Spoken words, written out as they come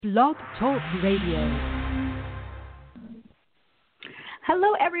Blog Talk Radio.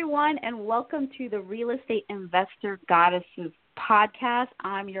 Hello, everyone, and welcome to the Real Estate Investor Goddesses podcast.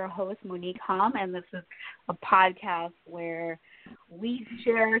 I'm your host, Monique Hom, and this is a podcast where we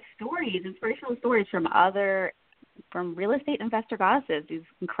share stories, inspirational stories from real estate investor goddesses, these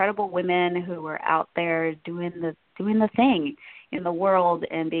incredible women who are out there doing the thing in the world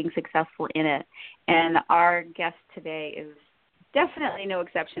and being successful in it. And our guest today is definitely no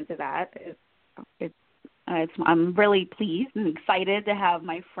exception to that. I'm really pleased and excited to have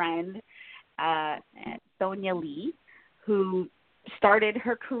my friend, Sonia Lee, who started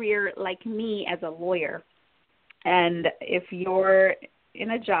her career like me as a lawyer. And if you're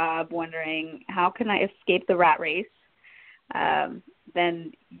in a job wondering, how can I escape the rat race,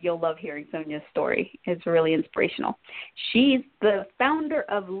 then you'll love hearing Sonia's story. It's really inspirational. She's the founder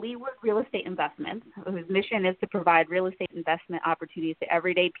of Leeward Real Estate Investments, whose mission is to provide real estate investment opportunities to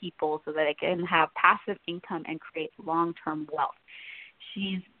everyday people so that they can have passive income and create long-term wealth.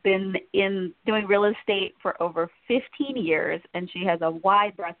 She's been doing real estate for over 15 years, and she has a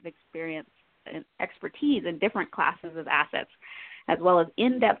wide breadth of experience and expertise in different classes of assets, as well as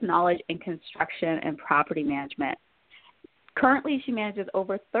in-depth knowledge in construction and property management. Currently, she manages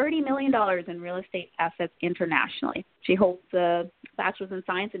over $30 million in real estate assets internationally. She holds a bachelor's in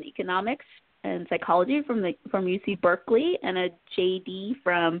science and economics and psychology from UC Berkeley and a JD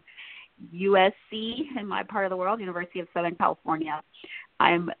from USC in my part of the world, University of Southern California.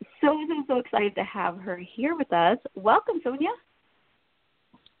 I'm so excited to have her here with us. Welcome, Sonia.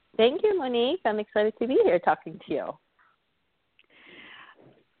 Thank you, Monique. I'm excited to be here talking to you.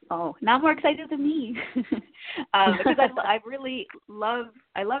 Oh, not more excited than me, because I really love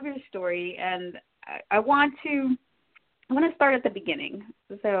your story, and I want to start at the beginning.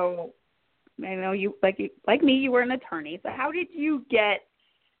 So I know you like me, you were an attorney. So how did you get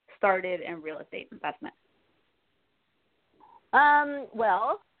started in real estate investment?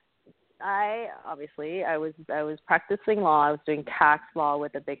 Well, I was practicing law. I was doing tax law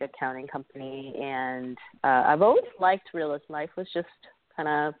with a big accounting company, and I've always liked real estate. Life was just kind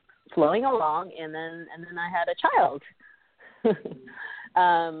of flowing along, and then I had a child.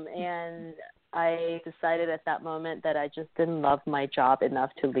 And I decided at that moment that I just didn't love my job enough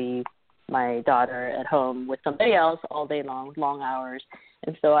to leave my daughter at home with somebody else all day long hours.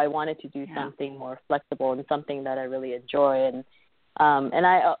 And so I wanted to do something more flexible and something that I really enjoy. And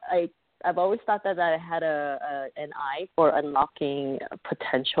I've always thought that I had an eye for unlocking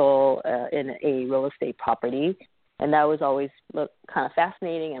potential in a real estate property. And that was always kind of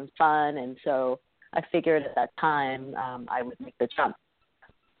fascinating and fun. And so I figured at that time I would make the jump.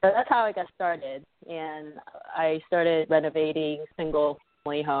 So that's how I got started. And I started renovating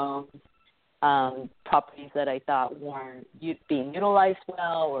single-family homes, properties that I thought weren't being utilized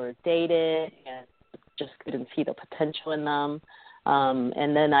well or dated and just couldn't see the potential in them.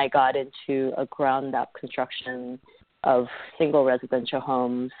 And then I got into a ground-up construction of single residential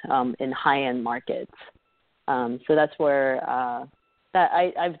homes in high-end markets. So that's where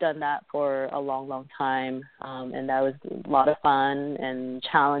I've done that for a long time, and that was a lot of fun and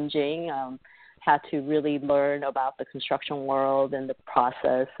challenging. Had to really learn about the construction world and the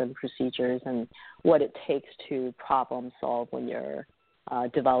process and procedures and what it takes to problem solve when you're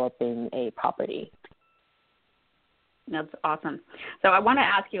developing a property. That's awesome. So I want to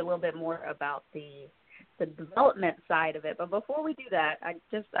ask you a little bit more about the development side of it, but before we do that, I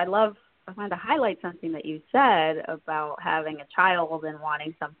wanted to highlight something that you said about having a child and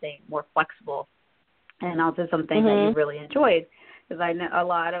wanting something more flexible, and also something that you really enjoyed. Because I know a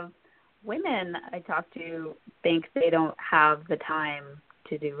lot of women I talk to think they don't have the time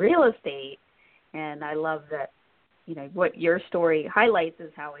to do real estate, and I love that, what your story highlights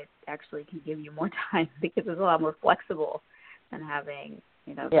is how it actually can give you more time because it's a lot more flexible than having,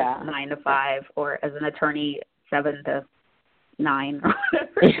 9 to 5 or as an attorney 7 to 9 or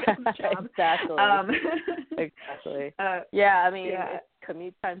whatever. Exactly. Exactly. It's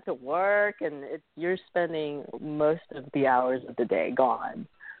commute time to work, and you're spending most of the hours of the day gone.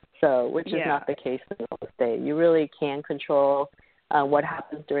 So, which is not the case in real estate. You really can control what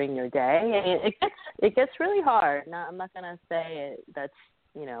happens during your day, and it gets really hard. Now, I'm not gonna say that's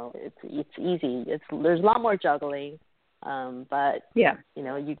it's easy. There's a lot more juggling, but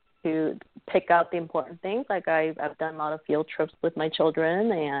you to pick out the important things. Like I've done a lot of field trips with my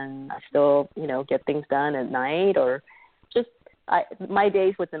children, and I still, get things done at night, or just my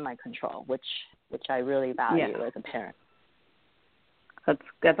days within my control, which I really value as a parent.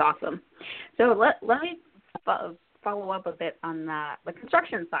 That's awesome. So let me follow up a bit on the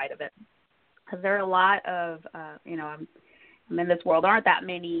construction side of it, because there are a lot of, in this world aren't that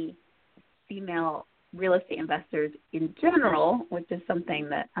many female real estate investors in general, which is something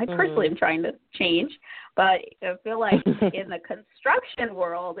that I personally am trying to change. But I feel like in the construction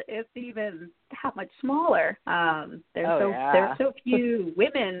world, it's even that much smaller. There are so few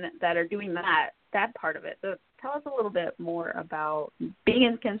women that are doing that part of it. So tell us a little bit more about being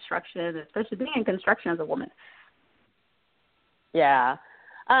in construction, especially being in construction as a woman. Yeah.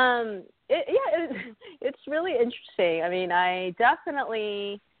 It's really interesting. I mean, I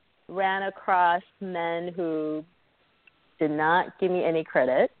definitely ran across men who did not give me any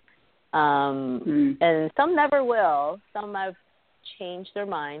credit, and some never will. Some have changed their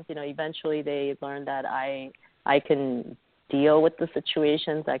minds. You know, eventually they learned that I can deal with the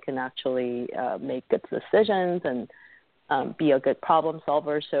situations. I can actually make good decisions and be a good problem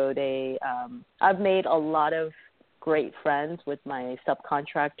solver. So I've made a lot of great friends with my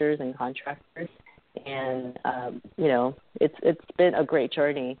subcontractors and contractors, and you know, it's been a great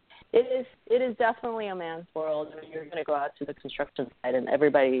journey. It is definitely a man's world. I mean, you're going to go out to the construction site, and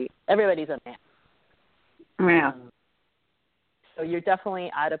everybody's a man. Yeah. So you're definitely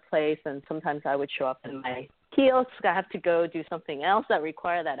out of place, and sometimes I would show up in my heels. I have to go do something else that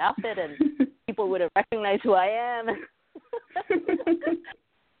require that outfit, and people wouldn't recognize who I am.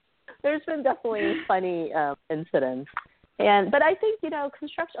 There's been definitely funny incidents, but I think, you know,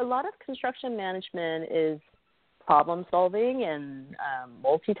 a lot of construction management is problem solving and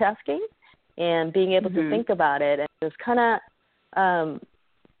multitasking and being able to think about it, and just kind of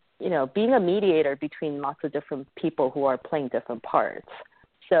you know, being a mediator between lots of different people who are playing different parts.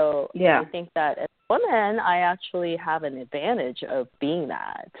 So I think that as a woman, I actually have an advantage of being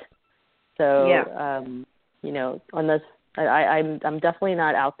that. So you know, unless I'm definitely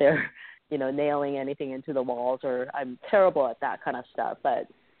not out there, you know, nailing anything into the walls, or I'm terrible at that kind of stuff. But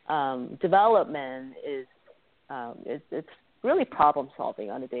development is it's really problem solving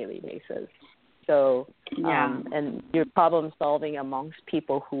on a daily basis. So and you're problem solving amongst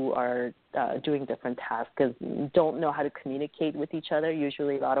people who are doing different tasks, because don't know how to communicate with each other.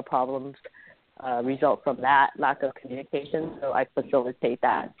 Usually, a lot of problems result from that lack of communication. So I facilitate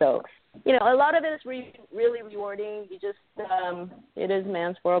that. So, you know, a lot of it is really rewarding. You just, it is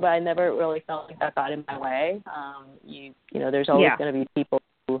man's world, but I never really felt like that got in my way. You know, there's always going to be people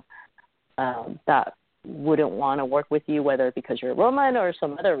who that wouldn't want to work with you, whether because you're a woman or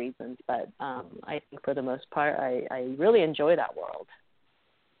some other reasons. But I think for the most part, I really enjoy that world.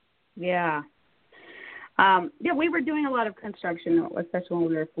 Yeah. We were doing a lot of construction, especially when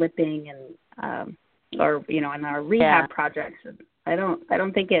we were flipping and, or, you know, in our rehab projects. I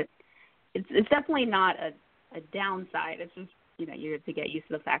don't think it's definitely not a downside. It's just, you know, you have to get used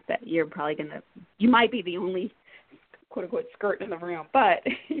to the fact that you're probably you might be the only quote unquote skirt in the room, but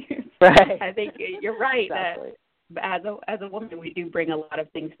I think you're right that as a woman, we do bring a lot of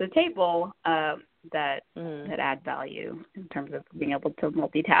things to the table that add value in terms of being able to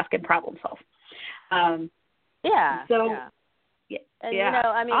multitask and problem solve. And you know,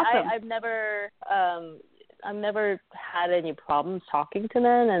 I mean, awesome. I've never had any problems talking to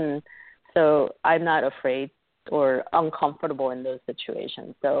men, and so I'm not afraid or uncomfortable in those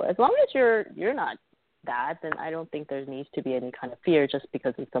situations. So as long as you're not that, then I don't think there needs to be any kind of fear just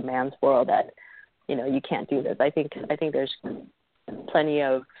because it's a man's world that, you know, you can't do this. I think there's plenty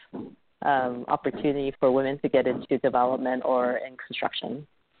of opportunity for women to get into development or in construction.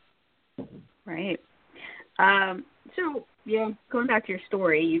 Right. So, going back to your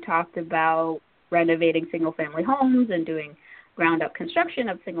story, you talked about renovating single-family homes and doing ground-up construction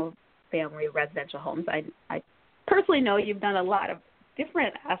of single-family residential homes. I personally know you've done a lot of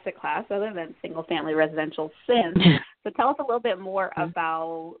different asset class other than single-family residential since. So tell us a little bit more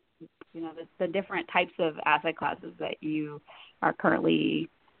about, you know, the different types of asset classes that you are currently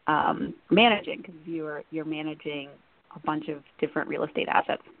managing, because you're managing a bunch of different real estate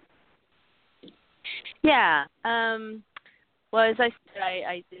assets. Yeah. Well, as I said,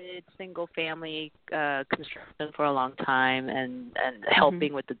 I did single-family construction for a long time, and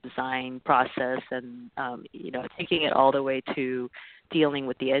helping with the design process, and you know, taking it all the way to dealing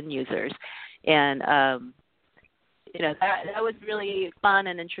with the end users. And you know, that was really fun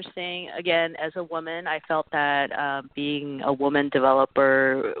and interesting. Again, as a woman, I felt that being a woman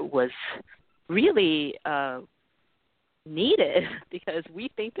developer was really needed, because we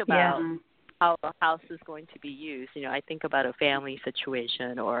think about how a house is going to be used. You know, I think about a family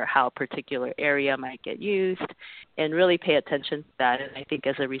situation or how a particular area might get used, and really pay attention to that. And I think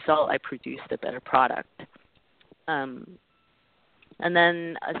as a result, I produced a better product. And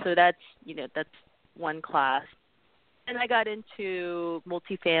then, so that's one class. And I got into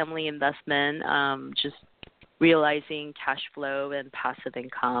multifamily investment, just realizing cash flow and passive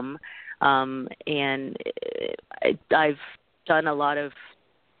income. And I've done a lot of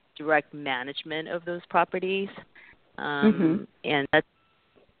direct management of those properties. And that's,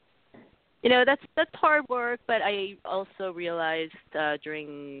 that's hard work, but I also realized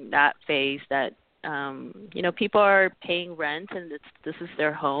during that phase that, people are paying rent and this is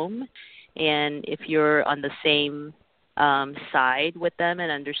their home. And if you're on the same side with them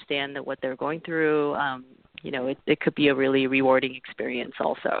and understand that what they're going through, it could be a really rewarding experience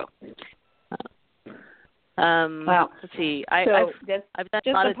also. Wow. Let's see. I've done just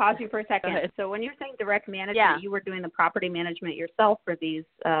to pause you for a second. So when you're saying direct management, you were doing the property management yourself for these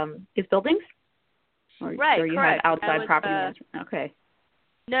buildings? Or you correct. had outside property management? Okay.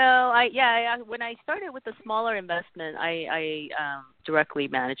 No, when I started with the smaller investment, I directly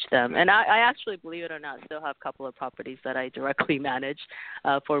managed them. And I actually, believe it or not, still have a couple of properties that I directly manage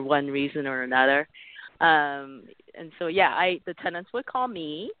for one reason or another. And so, the tenants would call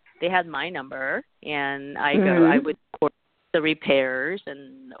me. They had my number, and I would support the repairs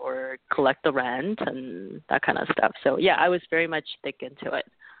or collect the rent and that kind of stuff. So, I was very much thick into it.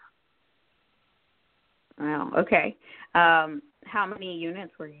 Wow, okay. How many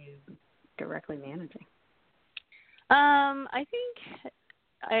units were you directly managing? I think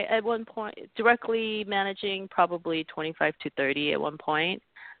at one point, directly managing probably 25 to 30 at one point.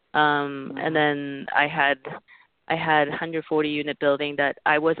 And then I had a 140-unit building that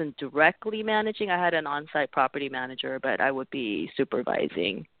I wasn't directly managing. I had an on-site property manager, but I would be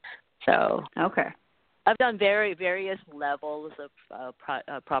supervising. So okay. I've done various levels of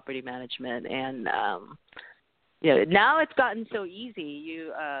property management, and now it's gotten so easy.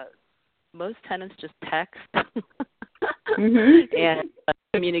 Most tenants just text and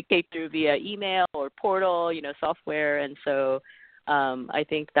communicate through via email or portal, software, and so I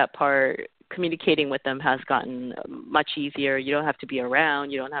think that part, communicating with them, has gotten much easier. You don't have to be around.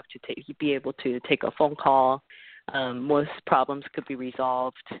 You don't have to be able to take a phone call. Most problems could be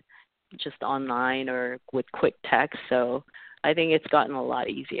resolved just online or with quick text. So I think it's gotten a lot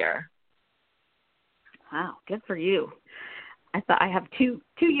easier. Wow, good for you. I thought I have two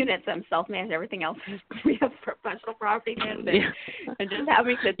units. I'm self-managed. Everything else is we have professional property management. And just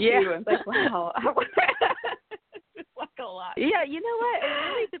having the two, I'm like, wow. It's like a lot. Yeah, you know what? It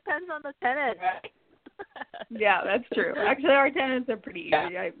really depends on the tenant, right? Yeah, that's true. Actually, our tenants are pretty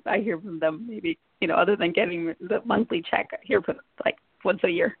easy. I hear from them maybe, other than getting the monthly check, I hear from like once a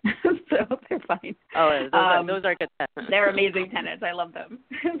year. So they're fine. Oh, those are good tenants. They're amazing tenants. I love them.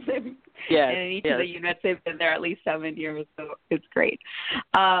 And in each of the units, they've been there at least 7 years, so it's great.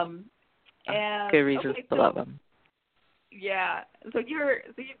 And good reasons to love them. Yeah. So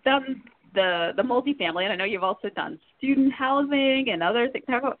you've done the multifamily, and I know you've also done student housing and other things.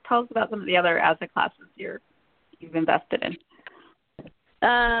 Tell us about some of the other asset classes you've invested in.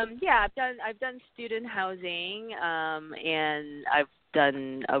 I've done student housing, and I've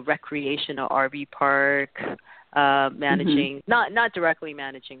done a recreational RV park, managing, not directly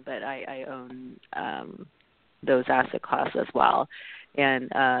managing, but I own those asset classes as well. And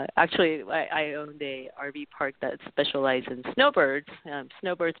actually, I owned a RV park that specialized in snowbirds.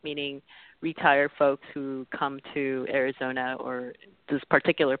 Snowbirds meaning retired folks who come to Arizona, or this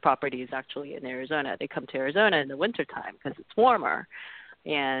particular property is actually in Arizona. They come to Arizona in the wintertime because it's warmer.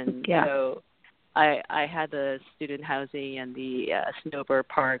 And so I had the student housing and the snowbird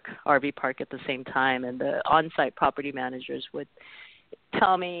park, RV park at the same time, and the on-site property managers would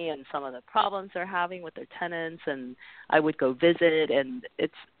tell me and some of the problems they're having with their tenants, and I would go visit, and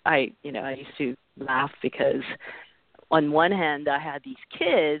I used to laugh because on one hand I had these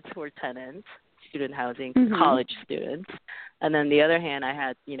kids who were tenants, student housing, college students, and then the other hand I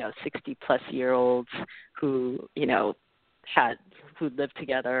had 60-plus-year-olds who who lived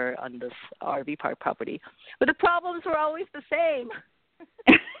together on this RV park property, but the problems were always the same.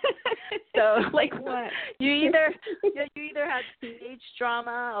 So, like what? You either had teenage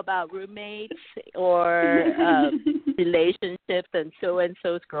drama about roommates or relationships, and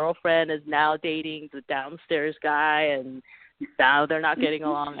so's girlfriend is now dating the downstairs guy, and now they're not getting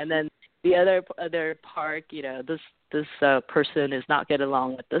along. And then the other park, this person is not getting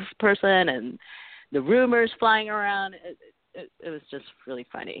along with this person, and the rumors flying around. It was just really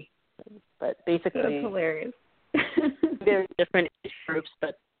funny. But basically, that's hilarious. They're different groups,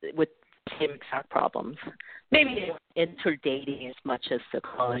 but with the same exact problems. Maybe they weren't interdating as much as the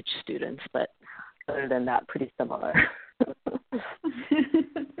college students, but other than that, pretty similar.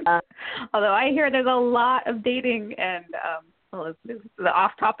 Although I hear there's a lot of dating, and this is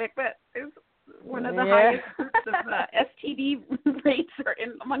off topic, but there's one of the highest groups of STD rates are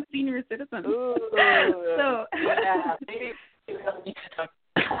among senior citizens. Ooh, so yeah, maybe we don't need to talk.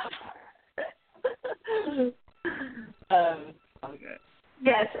 Okay.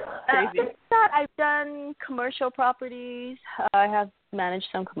 Yes. Crazy. I've done commercial properties. I have managed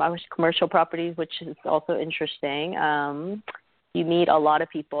some commercial properties, which is also interesting. You meet a lot of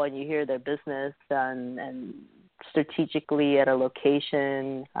people and you hear their business and strategically at a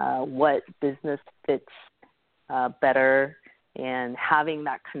location, what business fits better, and having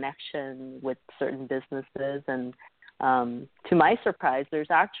that connection with certain businesses. And to my surprise,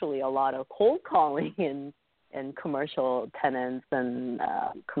 there's actually a lot of cold calling in commercial tenants and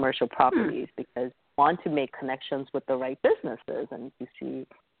commercial properties because you want to make connections with the right businesses. And you see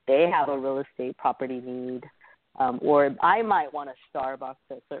they have a real estate property need. Or I might want a Starbucks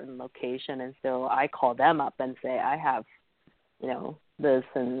at a certain location, and so I call them up and say, I have, this,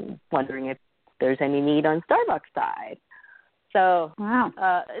 and wondering if there's any need on Starbucks side. So, wow.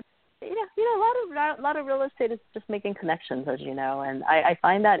 A lot of real estate is just making connections, as you know, and I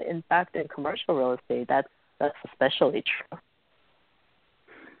find that, in fact, in commercial real estate, that's especially true.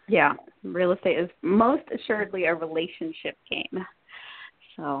 Yeah, real estate is most assuredly a relationship game.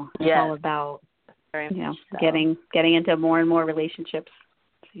 So it's all about getting into more and more relationships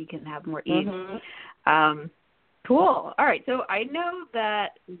so you can have more ease. Mm-hmm. Cool. All right. So I know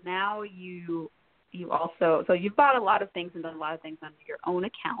that now you also, so you've bought a lot of things and done a lot of things on your own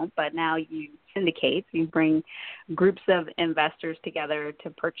account, but now you syndicate. You bring groups of investors together to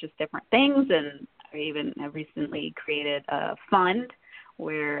purchase different things, and I even have recently created a fund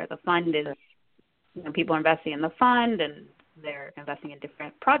where the fund is, people are investing in the fund and they're investing in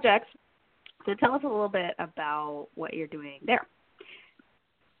different projects. So tell us a little bit about what you're doing there.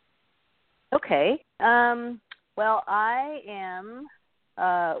 Okay. Well,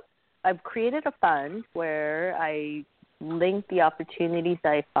 I've created a fund where I link the opportunities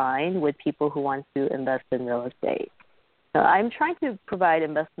I find with people who want to invest in real estate. So I'm trying to provide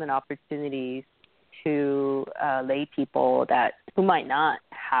investment opportunities to lay people who might not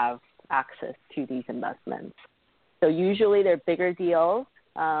have access to these investments. So usually they're bigger deals.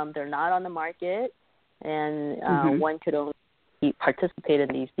 They're not on the market, and one could only participate in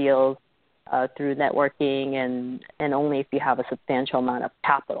these deals through networking and only if you have a substantial amount of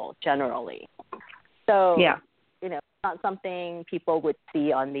capital generally. So, it's not something people would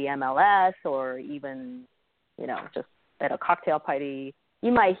see on the MLS or even, just at a cocktail party.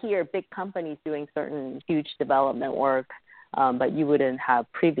 You might hear big companies doing certain huge development work, but you wouldn't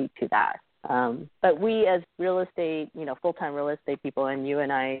have privy to that. But we as real estate, full-time real estate people, and you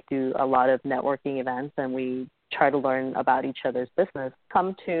and I do a lot of networking events, and we try to learn about each other's business,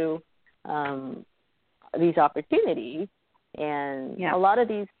 come to these opportunities. And a lot of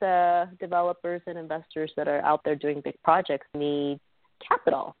these developers and investors that are out there doing big projects need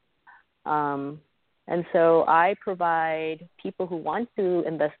capital. And so I provide people who want to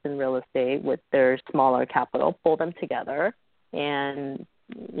invest in real estate with their smaller capital, pull them together, and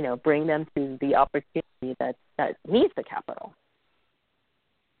bring them to the opportunity that needs the capital.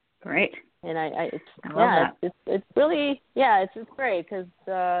 Great. And it's really, it's great because,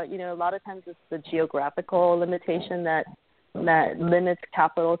 a lot of times it's the geographical limitation that limits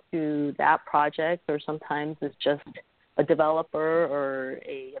capital to that project, or sometimes it's just a developer or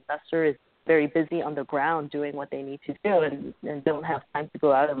a investor is very busy on the ground doing what they need to do and don't have time to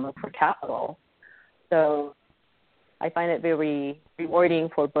go out and look for capital. So I find it very rewarding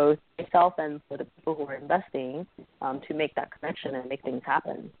for both myself and for the people who are investing to make that connection and make things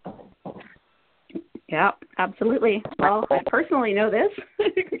happen. Yeah, absolutely. Well, I personally know this.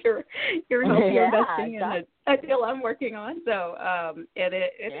 you're helping investing in a deal I'm working on. So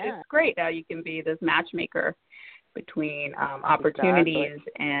it's great how you can be this matchmaker between opportunities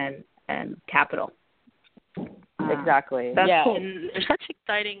and capital. Exactly. That's cool. And there's such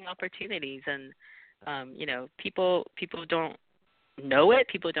exciting opportunities, and people don't know it,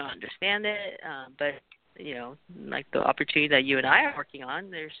 people don't understand it, but like the opportunity that you and I are working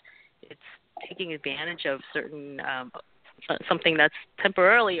on, it's taking advantage of certain something that's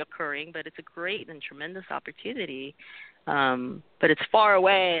temporarily occurring, but it's a great and tremendous opportunity. But it's far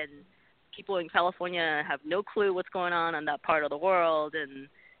away, and people in California have no clue what's going on that part of the world, and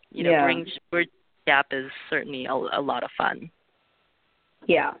bringing Bridge Gap is certainly a lot of fun.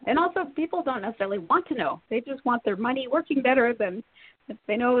 Yeah, and also people don't necessarily want to know. They just want their money working better than if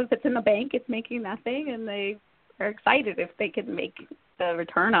they know if it's in the bank, it's making nothing, and they are excited if they can make the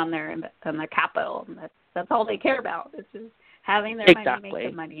return on their capital. And that's all they care about. It's just having their money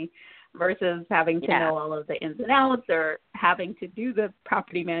make the money. versus having to know all of the ins and outs or having to do the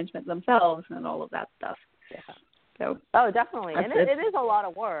property management themselves and all of that stuff. Yeah. So, definitely. And it is a lot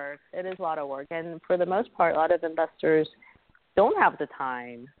of work. It is a lot of work. And for the most part, a lot of investors don't have the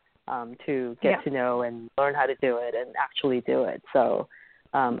time to get to know and learn how to do it and actually do it. So,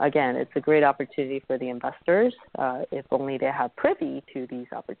 again, it's a great opportunity for the investors if only they have privy to these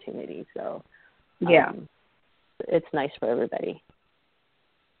opportunities. So, it's nice for everybody.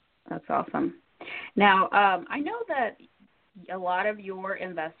 That's awesome. Now, I know that a lot of your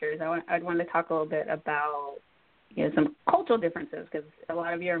investors, I'd want to talk a little bit about some cultural differences, because a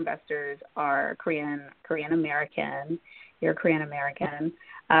lot of your investors are Korean American. You're Korean American.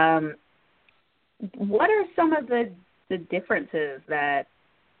 What are some of the differences that,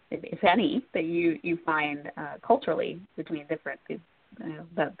 if any, that you find culturally between different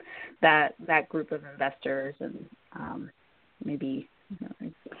that group of investors and maybe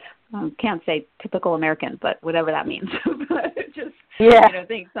can't say typical American, but whatever that means. But just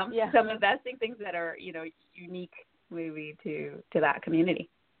think some investing things that are unique maybe to that community.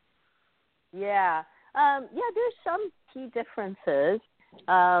 Yeah. There's some key differences.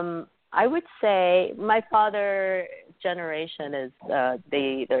 I would say my father's generation is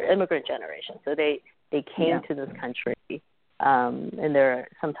they're immigrant generation, so they came to this country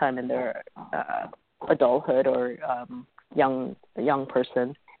sometime in their adulthood or young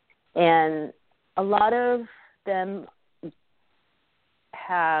person, and a lot of them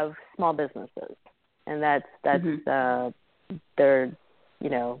have small businesses, and that's their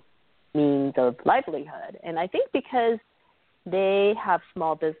means of livelihood. And I think because they have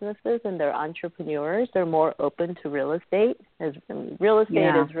small businesses and they're entrepreneurs, they're more open to real estate. Real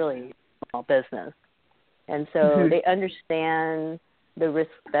estate is really a small business. And so they understand the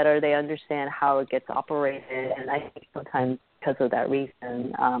risks better. They understand how it gets operated. And I think sometimes because of that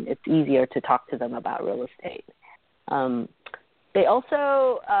reason, it's easier to talk to them about real estate. They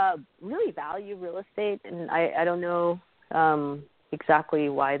also really value real estate. And I don't know exactly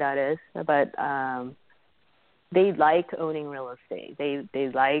why that is, but they like owning real estate. They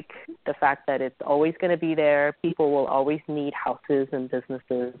like the fact that it's always going to be there. People will always need houses and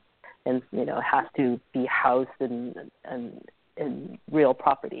businesses, and it has to be housed in real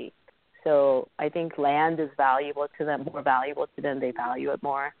property. So I think land is valuable to them, more valuable to them. They value it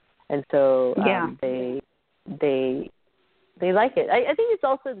more, and so they like it. I think it's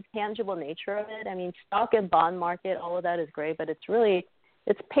also the tangible nature of it. I mean, stock and bond market, all of that is great, but it's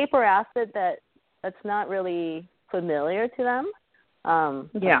paper asset that's not really familiar to them.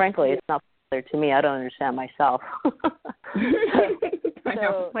 Frankly, it's not familiar to me. I don't understand myself.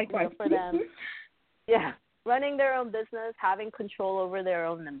 So for them, running their own business, having control over their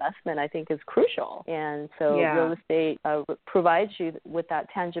own investment, I think is crucial. And so real estate provides you with that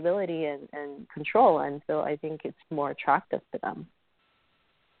tangibility and control. And so I think it's more attractive to them.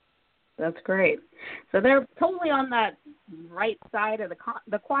 That's great. So they're totally on that right side of the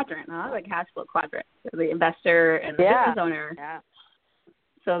quadrant, the cash flow quadrant, the investor and the business owner. Yeah.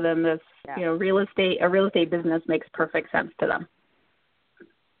 So then this, a real estate business makes perfect sense to them.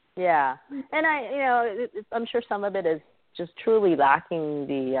 Yeah, and I'm sure some of it is just truly lacking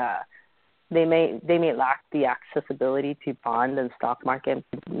they may lack the accessibility to bond and stock market,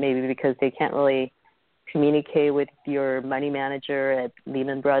 maybe because they can't really communicate with your money manager at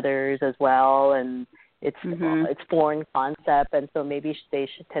Lehman Brothers as well, and it's foreign concept, and so maybe they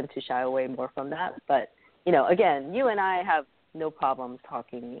should tend to shy away more from that. But again, you and I have no problems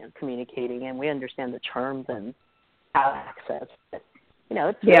talking and communicating, and we understand the terms and how access.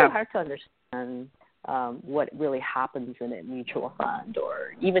 It's really hard to understand what really happens in a mutual fund,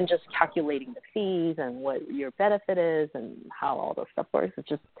 or even just calculating the fees and what your benefit is and how all this stuff works. It's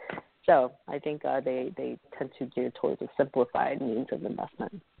just so I think they tend to gear towards a simplified means of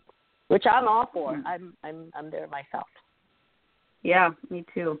investment, which I'm all for. I'm there myself. Yeah, me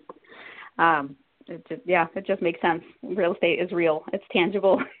too. It just makes sense. Real estate is real. It's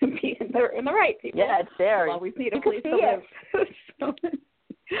tangible. In the right people. Yeah, it's there. We'll always need a place to live. So,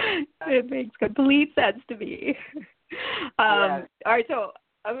 it makes complete sense to me. All right, so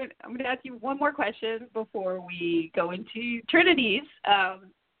I'm going to ask you one more question before we go into Trinity's. So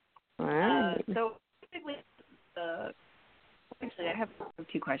basically, actually, I have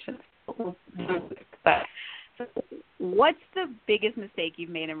two questions. But what's the biggest mistake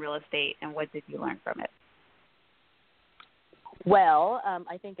you've made in real estate, and what did you learn from it? Well,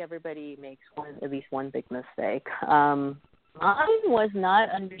 I think everybody makes at least one big mistake. Mine was not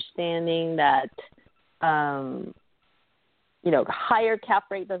understanding that, higher cap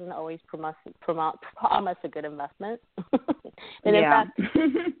rate doesn't always promise a good investment. And in fact,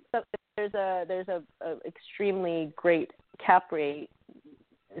 there's a extremely great cap rate,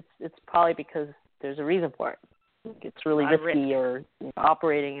 it's probably because there's a reason for it. It's really risky, or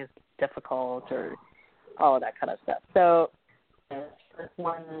operating is difficult, or all of that kind of stuff. So that's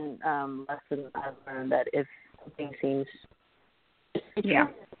one lesson I've learned, that if something seems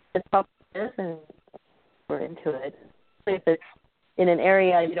it's probably is, and we're into it. So if it's in an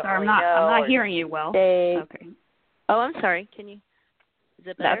area you don't really know. I'm not hearing you well. Okay. Oh, I'm sorry. Can you? Is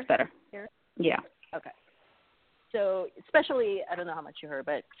it better? That's better. Yeah. Okay. So especially, I don't know how much you heard,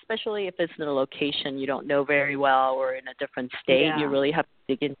 but especially if it's in a location you don't know very well or in a different state, you really have to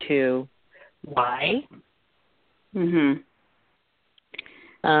dig into why. Mhm.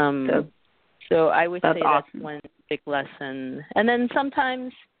 So I would say awesome. that's one big lesson. And then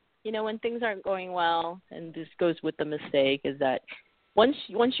sometimes, when things aren't going well, and this goes with the mistake, is that once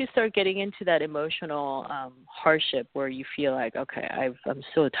you start getting into that emotional hardship where you feel like, okay, I'm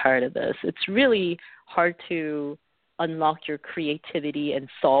so tired of this, it's really hard to unlock your creativity and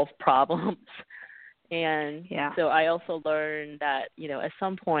solve problems. And so I also learned that, at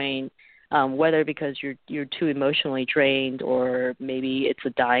some point, whether because you're too emotionally drained, or maybe it's a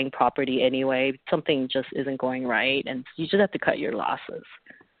dying property anyway, something just isn't going right, and you just have to cut your losses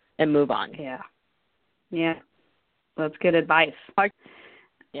and move on. Yeah. That's good advice.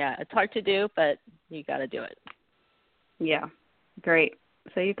 It's hard to do, but you got to do it. Yeah, great.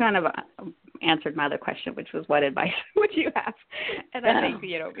 So you kind of answered my other question, which was what advice would you have? And I think,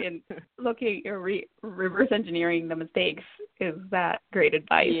 in looking at reverse engineering the mistakes is that great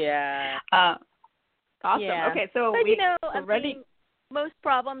advice. Yeah. Awesome. Yeah. Okay, so but, ready. Most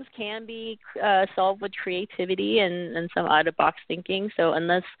problems can be solved with creativity and some out-of-box thinking. So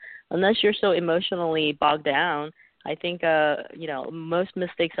unless you're so emotionally bogged down, I think most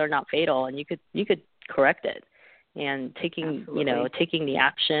mistakes are not fatal, and you could correct it. And taking the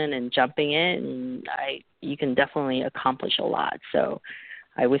action and jumping in, you can definitely accomplish a lot. So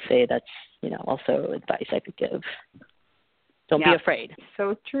I would say that's also advice I could give. Don't be afraid.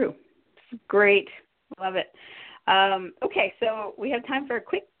 So true. Great. Love it. Okay, so we have time for a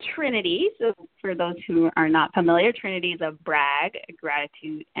quick Trinity. So for those who are not familiar, Trinity is a brag, a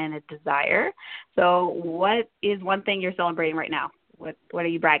gratitude, and a desire. So what is one thing you're celebrating right now? What are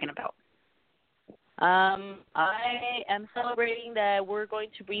you bragging about? I am celebrating that we're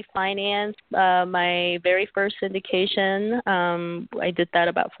going to refinance my very first syndication. I did that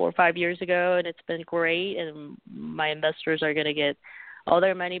about 4 or 5 years ago, and it's been great, and my investors are going to get all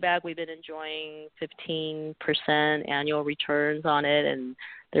their money back. We've been enjoying 15% annual returns on it, and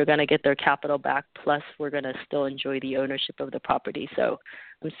they're going to get their capital back, plus we're going to still enjoy the ownership of the property. So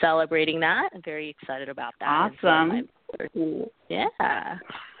I'm celebrating that. I'm very excited about that. Awesome. Yeah.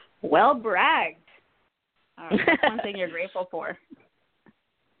 Well bragged. What's one thing you're grateful for?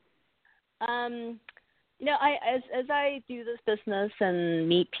 As I do this business and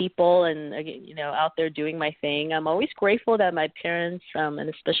meet people and, out there doing my thing, I'm always grateful that my parents, and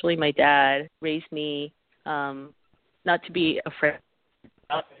especially my dad, raised me not to be afraid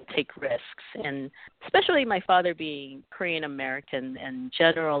to take risks. And especially my father being Korean American and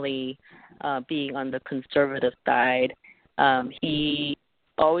generally being on the conservative side, he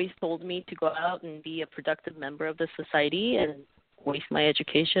always told me to go out and be a productive member of the society and waste my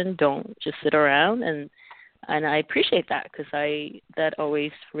education. Don't just sit around. And I appreciate that, because that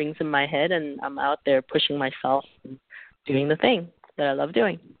always rings in my head, and I'm out there pushing myself and doing the thing that I love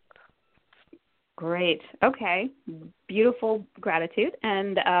doing. Great. Okay. Beautiful gratitude.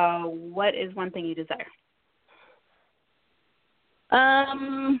 And what is one thing you desire?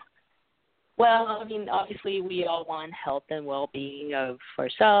 Well, obviously we all want health and well-being of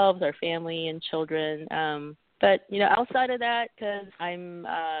ourselves, our family, and children. But, outside of that, because I'm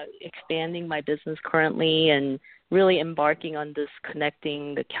expanding my business currently and really embarking on this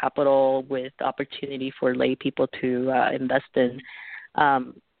connecting the capital with opportunity for lay people to invest in,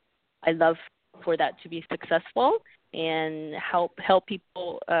 I love for that to be successful and help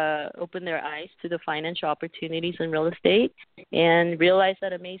people open their eyes to the financial opportunities in real estate and realize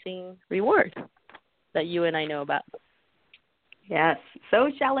that amazing reward that you and I know about. Yes, so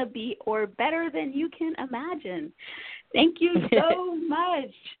shall it be, or better than you can imagine. Thank you so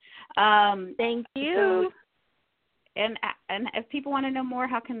much. Thank you. So, and if people want to know more,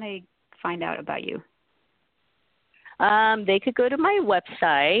 how can they find out about you? They could go to my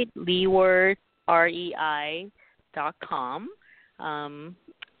website, leewardrei.com, and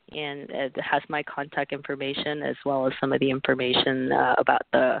it has my contact information as well as some of the information about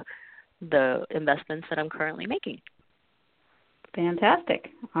the investments that I'm currently making. Fantastic.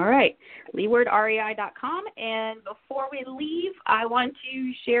 All right. LeewardREI.com. And before we leave, I want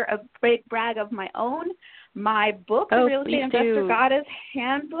to share a big brag of my own. My book, The Real Estate Investor Goddess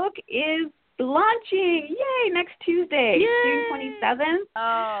Handbook, is launching. Yay! Next Tuesday, June 27th.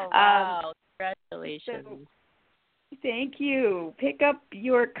 Oh, wow. Congratulations. So, thank you. Pick up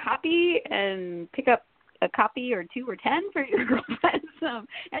your copy and pick up a copy or 2 or 10 for your girlfriends.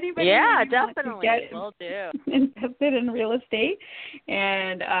 Anybody definitely. Will do. Invested in real estate.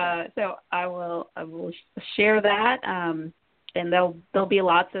 And so I will share that. And there'll be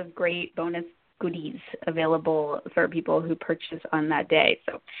lots of great bonus goodies available for people who purchase on that day.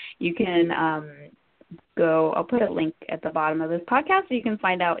 So you can go. I'll put a link at the bottom of this podcast so you can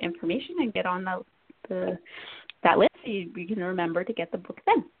find out information and get on that list so you can remember to get the book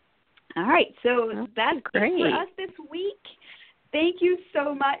then. All right, so that's great for us this week. Thank you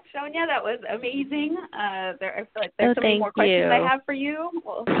so much, Sonia. That was amazing. I feel like there's so many more questions I have for you.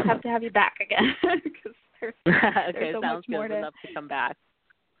 We'll have to have you back again because there's so much more to. I'd love to come back.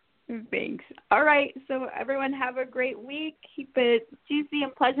 Thanks. All right, so everyone have a great week. Keep it juicy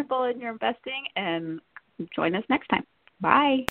and pleasurable in your investing, and join us next time. Bye.